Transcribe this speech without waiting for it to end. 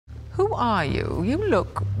Who are you? You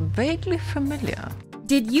look vaguely familiar.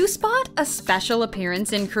 Did you spot a special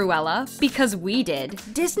appearance in Cruella? Because we did.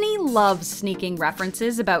 Disney loves sneaking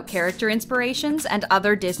references about character inspirations and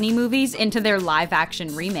other Disney movies into their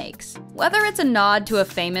live-action remakes. Whether it's a nod to a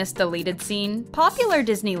famous deleted scene, popular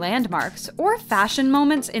Disney landmarks, or fashion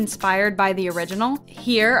moments inspired by the original,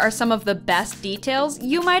 here are some of the best details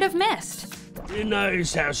you might have missed. You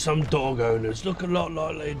notice how some dog owners look a lot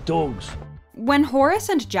like their dogs? When Horace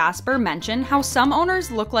and Jasper mention how some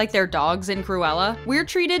owners look like their dogs in Cruella, we're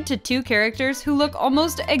treated to two characters who look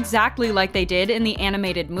almost exactly like they did in the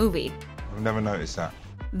animated movie. I've never noticed that.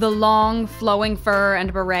 The long, flowing fur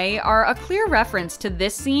and beret are a clear reference to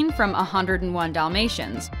this scene from 101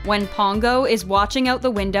 Dalmatians, when Pongo is watching out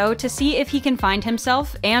the window to see if he can find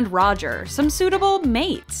himself and Roger some suitable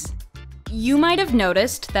mates. You might have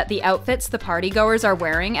noticed that the outfits the partygoers are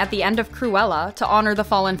wearing at the end of Cruella to honor the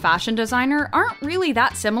fallen fashion designer aren't really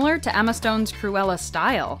that similar to Emma Stone's Cruella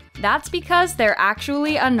style. That's because they're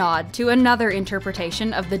actually a nod to another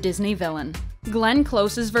interpretation of the Disney villain. Glenn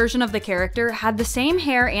Close's version of the character had the same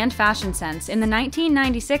hair and fashion sense in the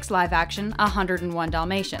 1996 live-action 101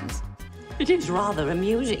 Dalmatians. It is rather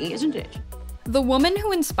amusing, isn't it? The woman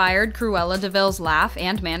who inspired Cruella de Vil's laugh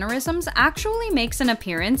and mannerisms actually makes an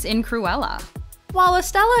appearance in Cruella. While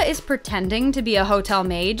Estella is pretending to be a hotel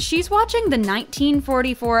maid, she's watching the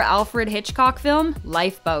 1944 Alfred Hitchcock film,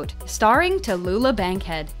 Lifeboat, starring Tallulah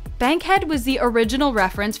Bankhead. Bankhead was the original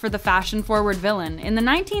reference for the fashion-forward villain in the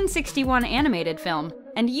 1961 animated film,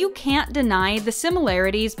 and you can't deny the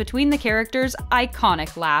similarities between the characters'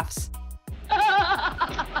 iconic laughs.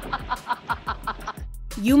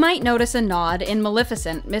 You might notice a nod in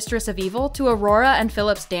Maleficent, Mistress of Evil to Aurora and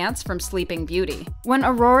Philip's dance from Sleeping Beauty, when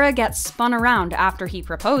Aurora gets spun around after he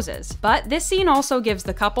proposes. But this scene also gives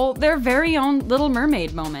the couple their very own Little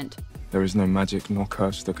Mermaid moment. There is no magic nor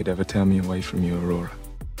curse that could ever tear me away from you, Aurora.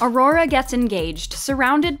 Aurora gets engaged,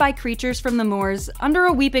 surrounded by creatures from the moors, under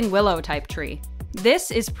a weeping willow type tree.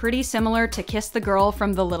 This is pretty similar to Kiss the Girl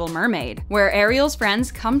from The Little Mermaid, where Ariel's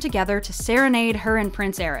friends come together to serenade her and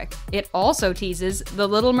Prince Eric. It also teases the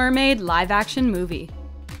Little Mermaid live-action movie.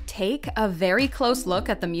 Take a very close look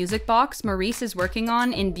at the music box Maurice is working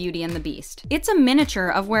on in Beauty and the Beast. It's a miniature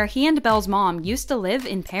of where he and Belle's mom used to live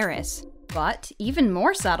in Paris. But, even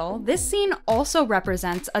more subtle, this scene also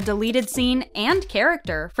represents a deleted scene and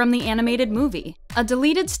character from the animated movie. A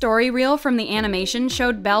deleted story reel from the animation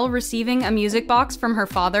showed Belle receiving a music box from her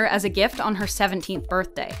father as a gift on her 17th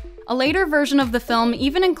birthday. A later version of the film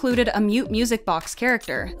even included a mute music box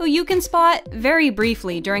character, who you can spot very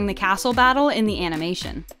briefly during the castle battle in the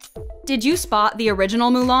animation. Did you spot the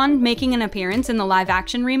original Mulan making an appearance in the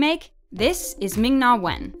live-action remake? This is Ming-Na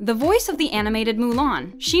Wen, the voice of the animated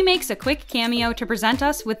Mulan. She makes a quick cameo to present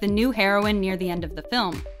us with the new heroine near the end of the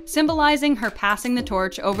film, symbolizing her passing the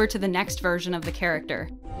torch over to the next version of the character.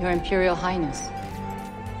 Your Imperial Highness,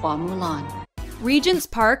 Hua Mulan. Regent's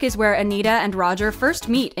Park is where Anita and Roger first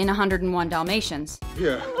meet in 101 Dalmatians.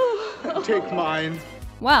 Here, take mine.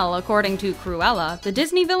 Well, according to Cruella, the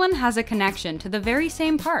Disney villain has a connection to the very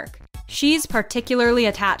same park. She's particularly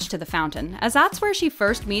attached to the fountain, as that's where she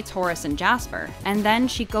first meets Horace and Jasper, and then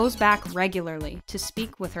she goes back regularly to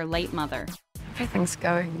speak with her late mother. Everything's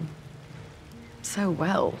going so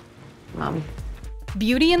well, Mum.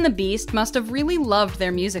 Beauty and the Beast must have really loved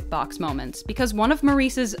their music box moments, because one of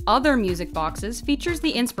Maurice's other music boxes features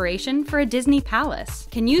the inspiration for a Disney palace.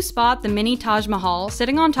 Can you spot the mini Taj Mahal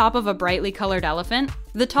sitting on top of a brightly colored elephant?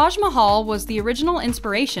 The Taj Mahal was the original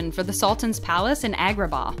inspiration for the Sultan's palace in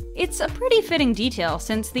Agrabah. It's a pretty fitting detail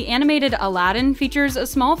since the animated Aladdin features a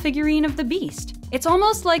small figurine of the Beast. It's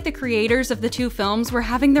almost like the creators of the two films were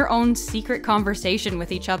having their own secret conversation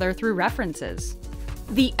with each other through references.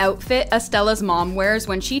 The outfit Estella's mom wears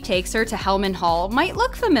when she takes her to Hellman Hall might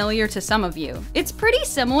look familiar to some of you. It's pretty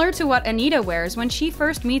similar to what Anita wears when she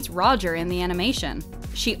first meets Roger in the animation.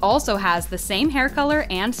 She also has the same hair color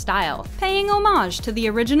and style, paying homage to the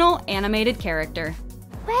original animated character.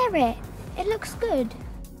 Wear it. It looks good.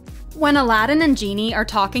 When Aladdin and Genie are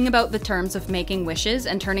talking about the terms of making wishes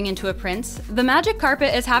and turning into a prince, the magic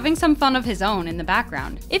carpet is having some fun of his own in the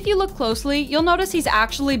background. If you look closely, you'll notice he's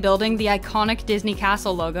actually building the iconic Disney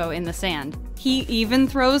Castle logo in the sand. He even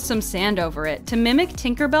throws some sand over it to mimic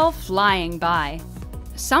Tinkerbell flying by.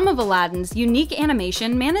 Some of Aladdin's unique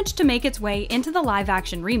animation managed to make its way into the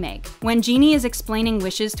live-action remake. When Genie is explaining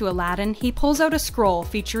wishes to Aladdin, he pulls out a scroll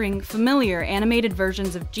featuring familiar animated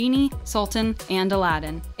versions of Genie, Sultan, and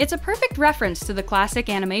Aladdin. It's a perfect reference to the classic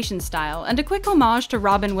animation style and a quick homage to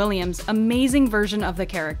Robin Williams' amazing version of the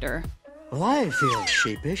character. Well, I feel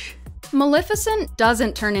sheepish. Maleficent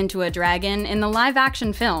doesn't turn into a dragon in the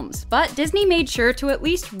live-action films, but Disney made sure to at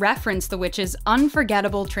least reference the witch's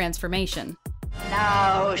unforgettable transformation.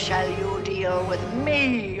 Now shall you deal with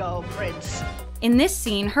me, O prince? In this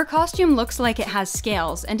scene, her costume looks like it has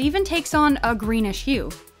scales and even takes on a greenish hue,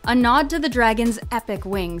 a nod to the dragon's epic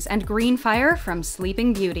wings and green fire from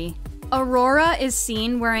Sleeping Beauty. Aurora is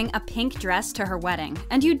seen wearing a pink dress to her wedding,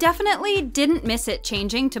 and you definitely didn't miss it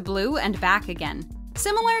changing to blue and back again.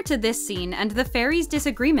 Similar to this scene and the fairies'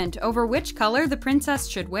 disagreement over which color the princess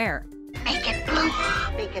should wear. Make it blue.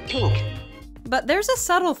 Make it pink. But there's a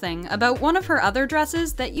subtle thing about one of her other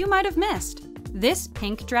dresses that you might have missed. This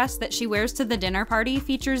pink dress that she wears to the dinner party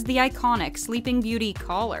features the iconic Sleeping Beauty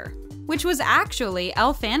collar, which was actually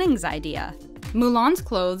Elle Fanning's idea. Mulan's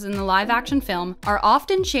clothes in the live-action film are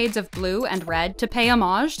often shades of blue and red to pay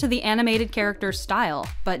homage to the animated character's style,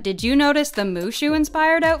 but did you notice the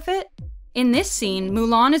Mushu-inspired outfit? In this scene,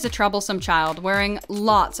 Mulan is a troublesome child wearing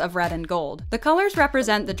lots of red and gold. The colors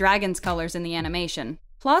represent the dragon's colors in the animation.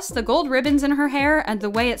 Plus, the gold ribbons in her hair and the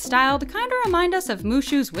way it's styled kinda remind us of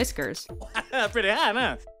Mushu's whiskers. Pretty hot,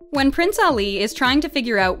 huh? When Prince Ali is trying to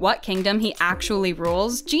figure out what kingdom he actually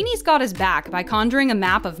rules, Genie's got his back by conjuring a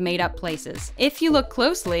map of made-up places. If you look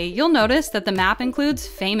closely, you'll notice that the map includes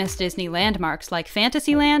famous Disney landmarks like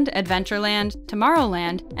Fantasyland, Adventureland,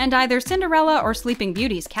 Tomorrowland, and either Cinderella or Sleeping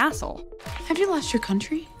Beauty's castle. Have you lost your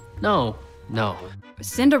country? No.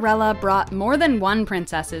 Cinderella brought more than one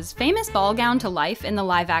princess's famous ball gown to life in the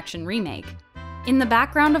live-action remake. In the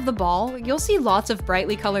background of the ball, you'll see lots of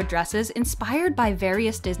brightly colored dresses inspired by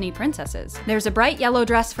various Disney princesses. There's a bright yellow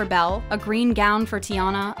dress for Belle, a green gown for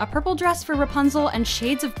Tiana, a purple dress for Rapunzel, and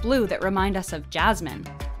shades of blue that remind us of Jasmine.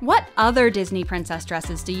 What other Disney princess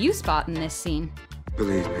dresses do you spot in this scene?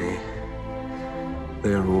 Believe me,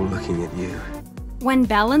 they are all looking at you. When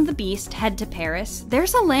Belle and the Beast head to Paris,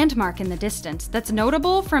 there's a landmark in the distance that's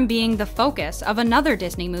notable from being the focus of another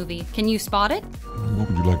Disney movie. Can you spot it? What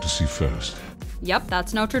would you like to see first? Yep,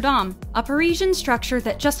 that's Notre Dame, a Parisian structure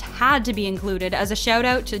that just had to be included as a shout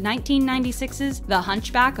out to 1996's The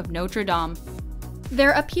Hunchback of Notre Dame.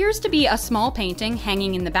 There appears to be a small painting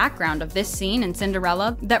hanging in the background of this scene in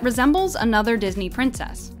Cinderella that resembles another Disney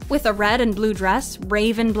princess. With a red and blue dress,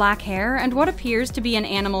 raven black hair, and what appears to be an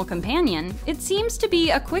animal companion, it seems to be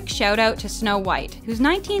a quick shout out to Snow White, whose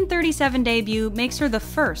 1937 debut makes her the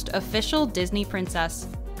first official Disney princess.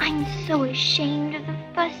 I'm so ashamed of the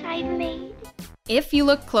fuss I've made. If you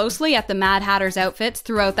look closely at the Mad Hatter's outfits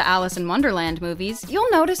throughout the Alice in Wonderland movies, you'll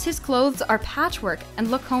notice his clothes are patchwork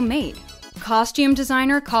and look homemade. Costume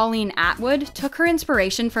designer Colleen Atwood took her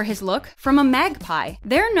inspiration for his look from a magpie.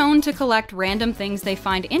 They're known to collect random things they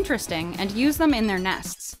find interesting and use them in their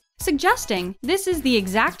nests, suggesting this is the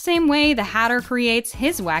exact same way the Hatter creates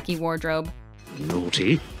his wacky wardrobe.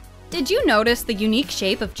 Naughty. Did you notice the unique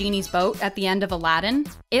shape of Genie's boat at the end of Aladdin?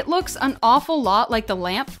 It looks an awful lot like the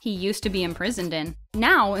lamp he used to be imprisoned in.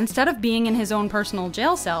 Now, instead of being in his own personal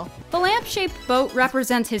jail cell, the lamp-shaped boat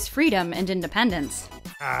represents his freedom and independence.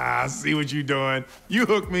 Ah, see what you doing. You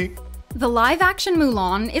hooked me. The live-action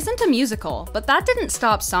Mulan isn't a musical, but that didn't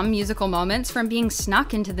stop some musical moments from being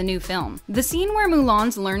snuck into the new film. The scene where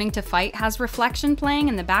Mulan's learning to fight has reflection playing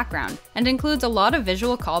in the background, and includes a lot of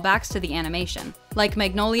visual callbacks to the animation, like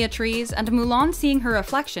magnolia trees and Mulan seeing her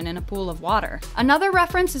reflection in a pool of water. Another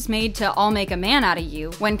reference is made to I'll Make a Man Out of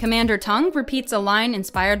You, when Commander Tung repeats a line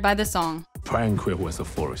inspired by the song. Tranquil as a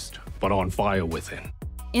forest, but on fire within.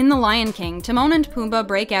 In The Lion King, Timon and Pumbaa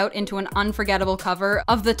break out into an unforgettable cover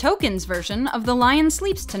of the Tokens version of The Lion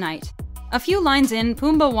Sleeps Tonight. A few lines in,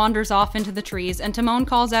 Pumbaa wanders off into the trees and Timon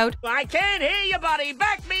calls out, I can't hear you, buddy!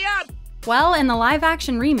 Back me up! Well, in the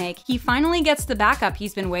live-action remake, he finally gets the backup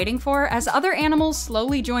he's been waiting for as other animals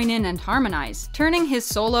slowly join in and harmonize, turning his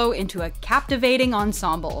solo into a captivating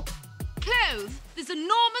ensemble. Clothe this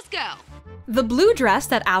enormous girl. The blue dress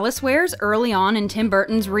that Alice wears early on in Tim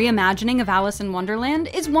Burton's reimagining of Alice in Wonderland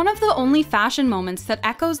is one of the only fashion moments that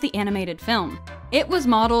echoes the animated film. It was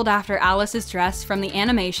modeled after Alice's dress from the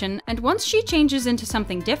animation, and once she changes into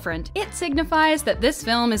something different, it signifies that this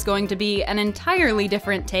film is going to be an entirely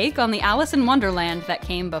different take on the Alice in Wonderland that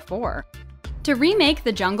came before. To remake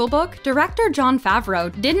The Jungle Book, director Jon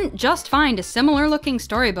Favreau didn't just find a similar-looking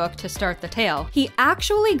storybook to start the tale. He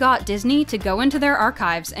actually got Disney to go into their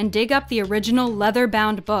archives and dig up the original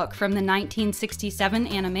leather-bound book from the 1967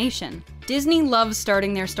 animation. Disney loves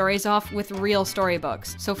starting their stories off with real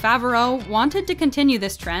storybooks, so Favreau wanted to continue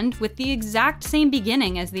this trend with the exact same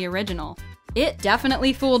beginning as the original. It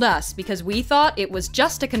definitely fooled us because we thought it was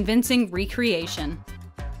just a convincing recreation.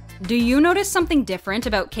 Do you notice something different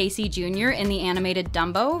about Casey Jr. in the animated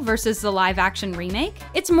Dumbo versus the live-action remake?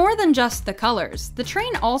 It's more than just the colors. The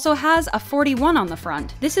train also has a 41 on the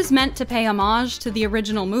front. This is meant to pay homage to the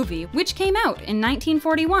original movie, which came out in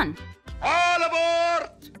 1941. All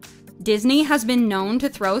aboard! Disney has been known to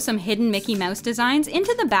throw some hidden Mickey Mouse designs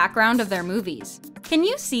into the background of their movies. Can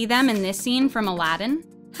you see them in this scene from Aladdin?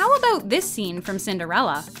 How about this scene from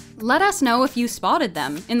Cinderella? Let us know if you spotted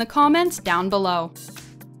them in the comments down below.